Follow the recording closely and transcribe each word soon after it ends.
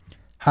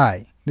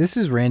Hi, this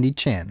is Randy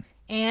Chan.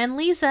 And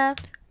Lisa.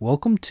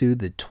 Welcome to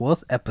the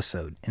 12th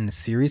episode in a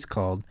series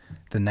called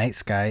The Night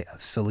Sky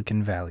of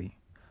Silicon Valley.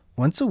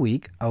 Once a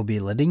week, I'll be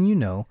letting you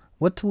know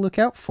what to look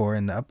out for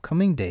in the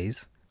upcoming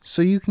days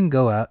so you can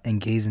go out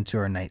and gaze into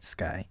our night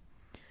sky.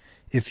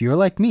 If you're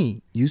like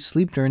me, you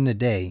sleep during the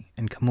day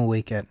and come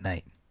awake at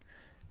night.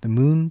 The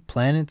moon,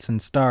 planets, and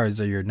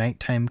stars are your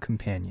nighttime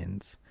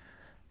companions.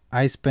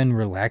 I spend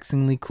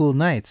relaxingly cool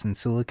nights in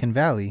Silicon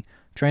Valley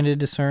trying to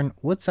discern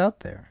what's out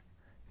there.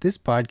 This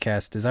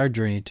podcast is our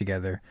journey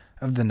together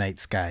of the night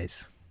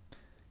skies.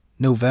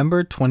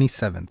 November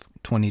 27th,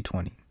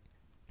 2020.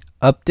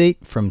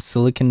 Update from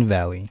Silicon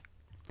Valley.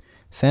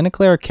 Santa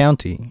Clara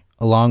County,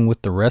 along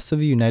with the rest of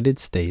the United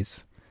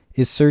States,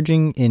 is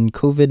surging in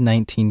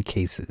COVID-19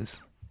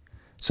 cases.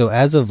 So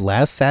as of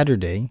last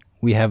Saturday,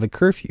 we have a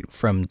curfew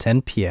from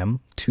 10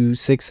 p.m. to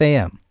 6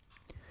 a.m.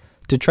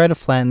 To try to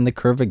flatten the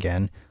curve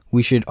again,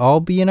 we should all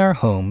be in our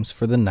homes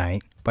for the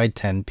night by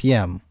 10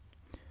 p.m.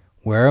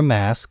 Wear a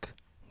mask,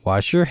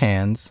 wash your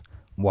hands,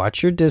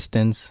 watch your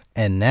distance,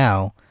 and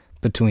now,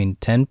 between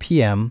 10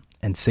 p.m.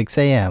 and 6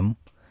 a.m.,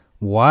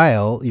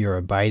 while you're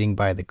abiding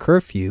by the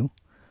curfew,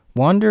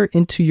 wander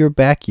into your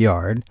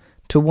backyard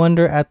to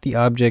wonder at the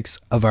objects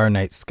of our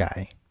night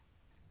sky.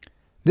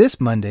 This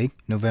Monday,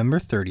 November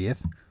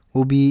 30th,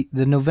 will be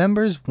the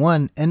November's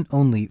one and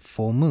only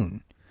full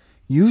moon,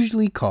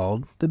 usually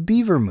called the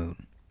Beaver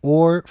moon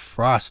or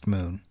frost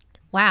moon.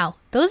 Wow,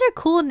 those are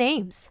cool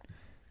names.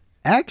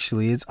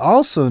 Actually, it's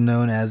also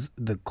known as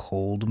the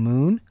cold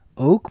moon,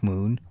 oak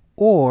moon,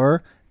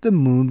 or the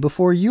moon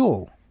before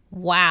Yule.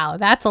 Wow,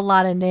 that's a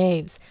lot of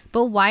names.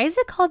 But why is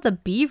it called the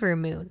Beaver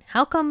moon?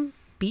 How come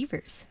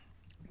beavers?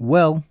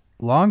 Well,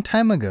 long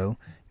time ago,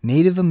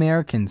 Native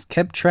Americans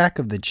kept track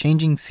of the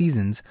changing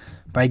seasons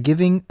by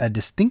giving a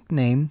distinct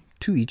name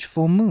to each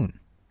full moon.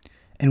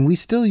 And we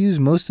still use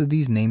most of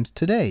these names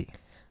today.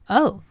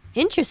 Oh,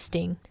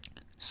 interesting.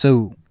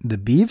 So, the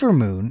Beaver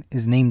moon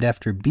is named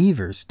after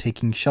beavers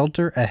taking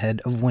shelter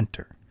ahead of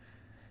winter.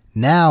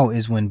 Now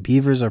is when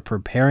beavers are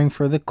preparing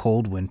for the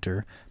cold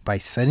winter by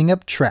setting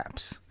up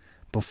traps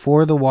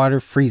before the water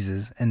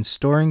freezes and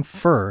storing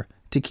fur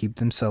to keep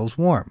themselves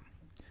warm.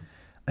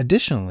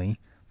 Additionally,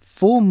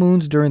 full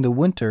moons during the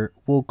winter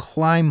will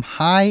climb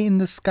high in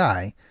the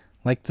sky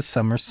like the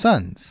summer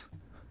suns.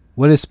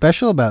 What is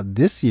special about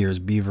this year's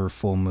beaver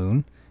full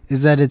moon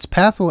is that its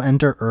path will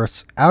enter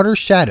Earth's outer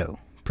shadow,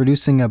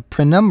 producing a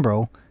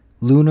penumbral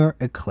lunar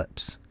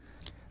eclipse.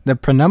 The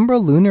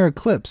penumbral lunar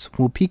eclipse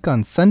will peak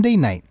on Sunday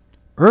night,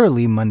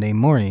 early Monday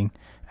morning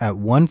at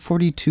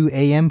 1:42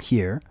 a.m.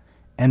 here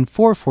and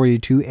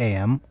 4:42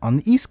 a.m. on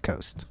the East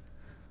Coast.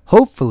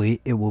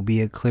 Hopefully, it will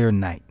be a clear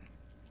night.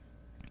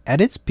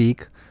 At its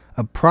peak,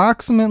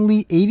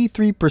 approximately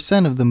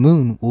 83% of the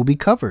moon will be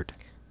covered.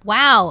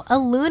 Wow, a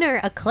lunar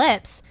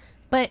eclipse.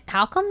 But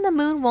how come the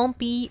moon won't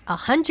be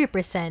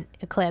 100%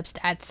 eclipsed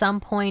at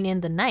some point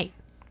in the night?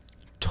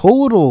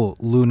 Total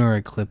lunar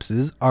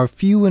eclipses are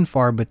few and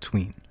far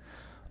between,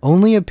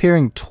 only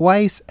appearing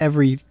twice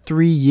every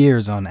 3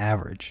 years on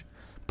average.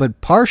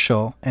 But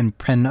partial and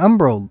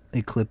penumbral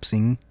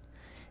eclipsing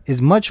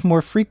is much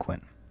more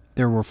frequent.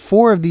 There were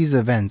 4 of these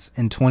events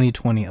in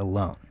 2020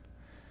 alone.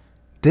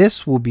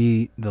 This will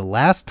be the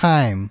last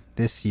time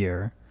this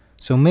year,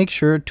 so make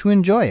sure to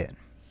enjoy it.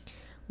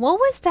 What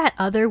was that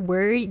other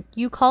word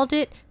you called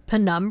it?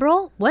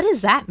 Penumbral? What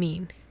does that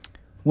mean?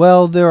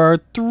 Well, there are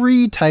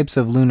 3 types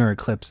of lunar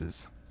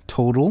eclipses: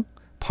 total,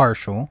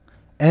 partial,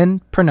 and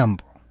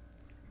penumbral.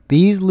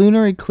 These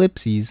lunar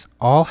eclipses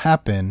all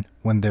happen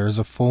when there is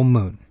a full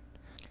moon.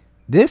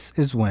 This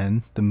is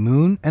when the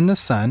moon and the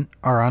sun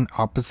are on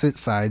opposite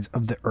sides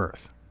of the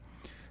Earth.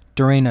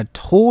 During a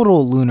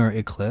total lunar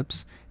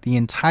eclipse, the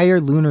entire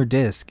lunar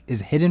disk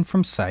is hidden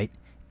from sight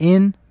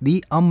in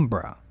the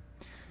umbra.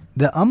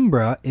 The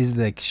umbra is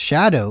the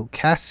shadow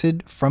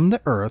casted from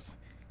the Earth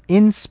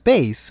in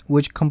space,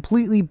 which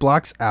completely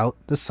blocks out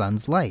the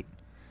sun's light.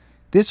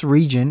 This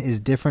region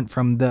is different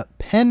from the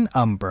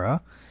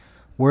penumbra,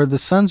 where the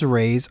sun's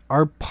rays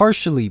are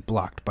partially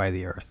blocked by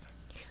the Earth.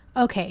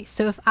 Okay,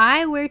 so if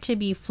I were to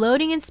be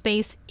floating in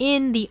space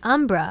in the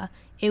umbra,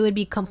 it would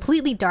be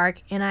completely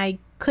dark and I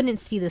couldn't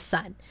see the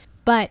sun.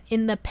 But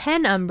in the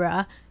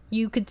penumbra,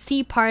 you could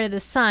see part of the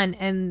sun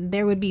and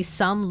there would be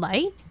some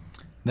light?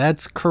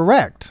 That's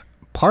correct.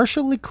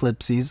 Partial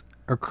eclipses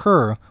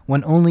occur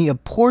when only a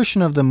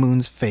portion of the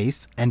moon's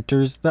face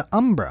enters the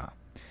umbra.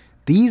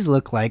 These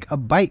look like a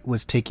bite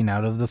was taken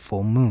out of the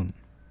full moon.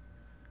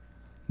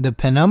 The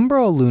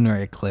penumbral lunar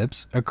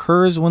eclipse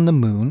occurs when the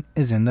moon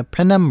is in the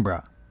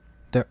penumbra.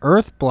 The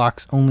Earth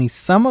blocks only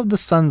some of the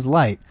sun's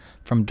light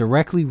from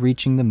directly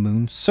reaching the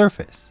moon's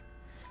surface,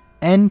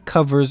 and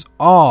covers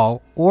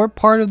all or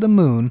part of the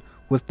moon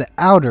with the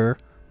outer,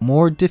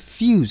 more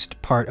diffused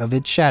part of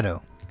its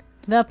shadow.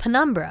 The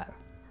penumbra.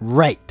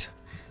 Right.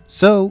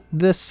 So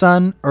the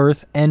sun,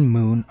 earth, and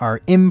moon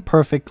are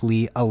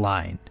imperfectly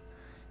aligned.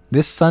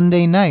 This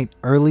Sunday night,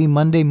 early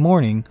Monday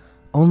morning,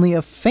 only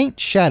a faint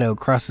shadow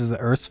crosses the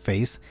Earth's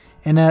face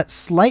in a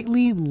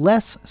slightly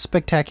less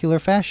spectacular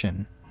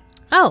fashion.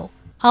 Oh,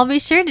 I'll be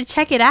sure to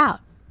check it out.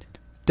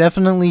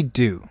 Definitely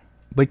do.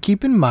 But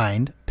keep in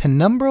mind,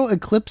 penumbral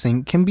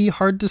eclipsing can be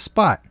hard to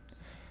spot.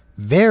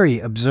 Very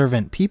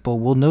observant people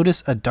will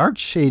notice a dark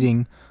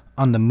shading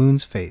on the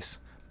moon's face,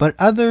 but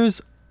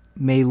others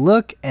may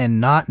look and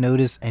not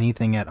notice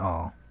anything at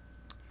all.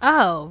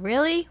 Oh,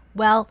 really?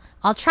 Well,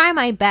 I'll try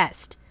my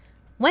best.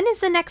 When is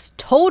the next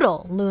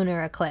total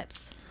lunar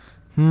eclipse?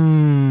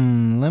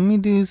 Let me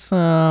do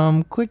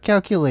some quick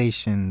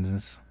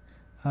calculations.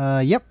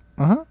 Yep.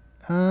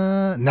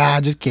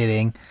 Nah, just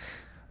kidding.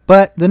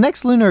 But the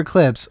next lunar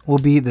eclipse will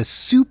be the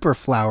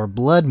superflower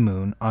blood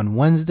moon on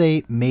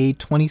Wednesday, May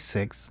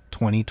 26,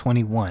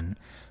 2021,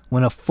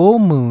 when a full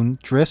moon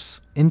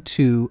drifts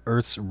into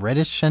Earth's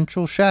reddish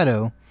central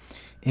shadow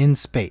in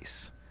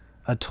space.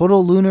 A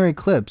total lunar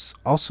eclipse,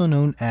 also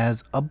known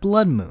as a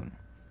blood moon.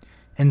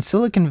 In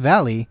Silicon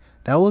Valley,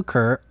 that will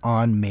occur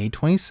on May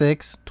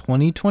 26,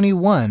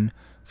 2021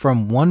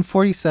 from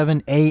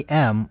 1:47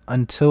 a.m.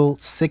 until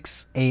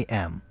 6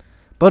 a.m.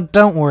 But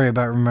don't worry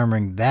about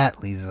remembering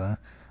that, Lisa.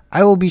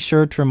 I will be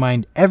sure to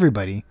remind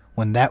everybody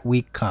when that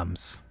week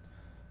comes.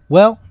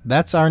 Well,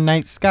 that's our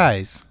night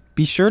skies.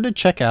 Be sure to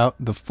check out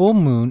the full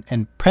moon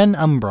and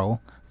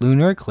penumbral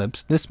lunar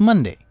eclipse this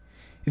Monday.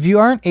 If you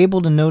aren't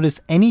able to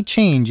notice any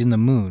change in the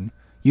moon,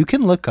 you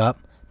can look up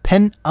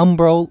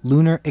penumbral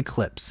lunar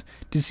eclipse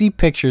to see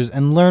pictures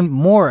and learn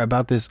more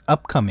about this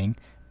upcoming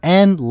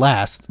and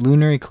last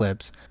lunar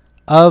eclipse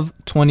of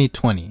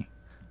 2020.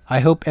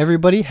 I hope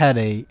everybody had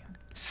a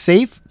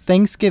safe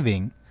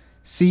Thanksgiving.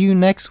 See you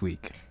next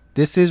week.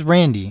 This is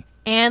Randy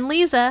And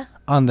Lisa.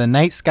 on the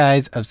night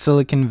skies of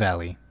Silicon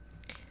Valley.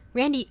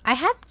 Randy, I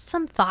had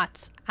some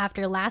thoughts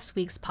after last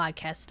week's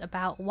podcast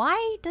about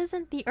why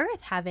doesn't the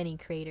Earth have any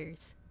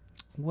craters?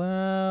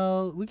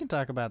 Well, we can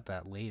talk about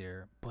that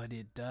later, but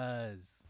it does.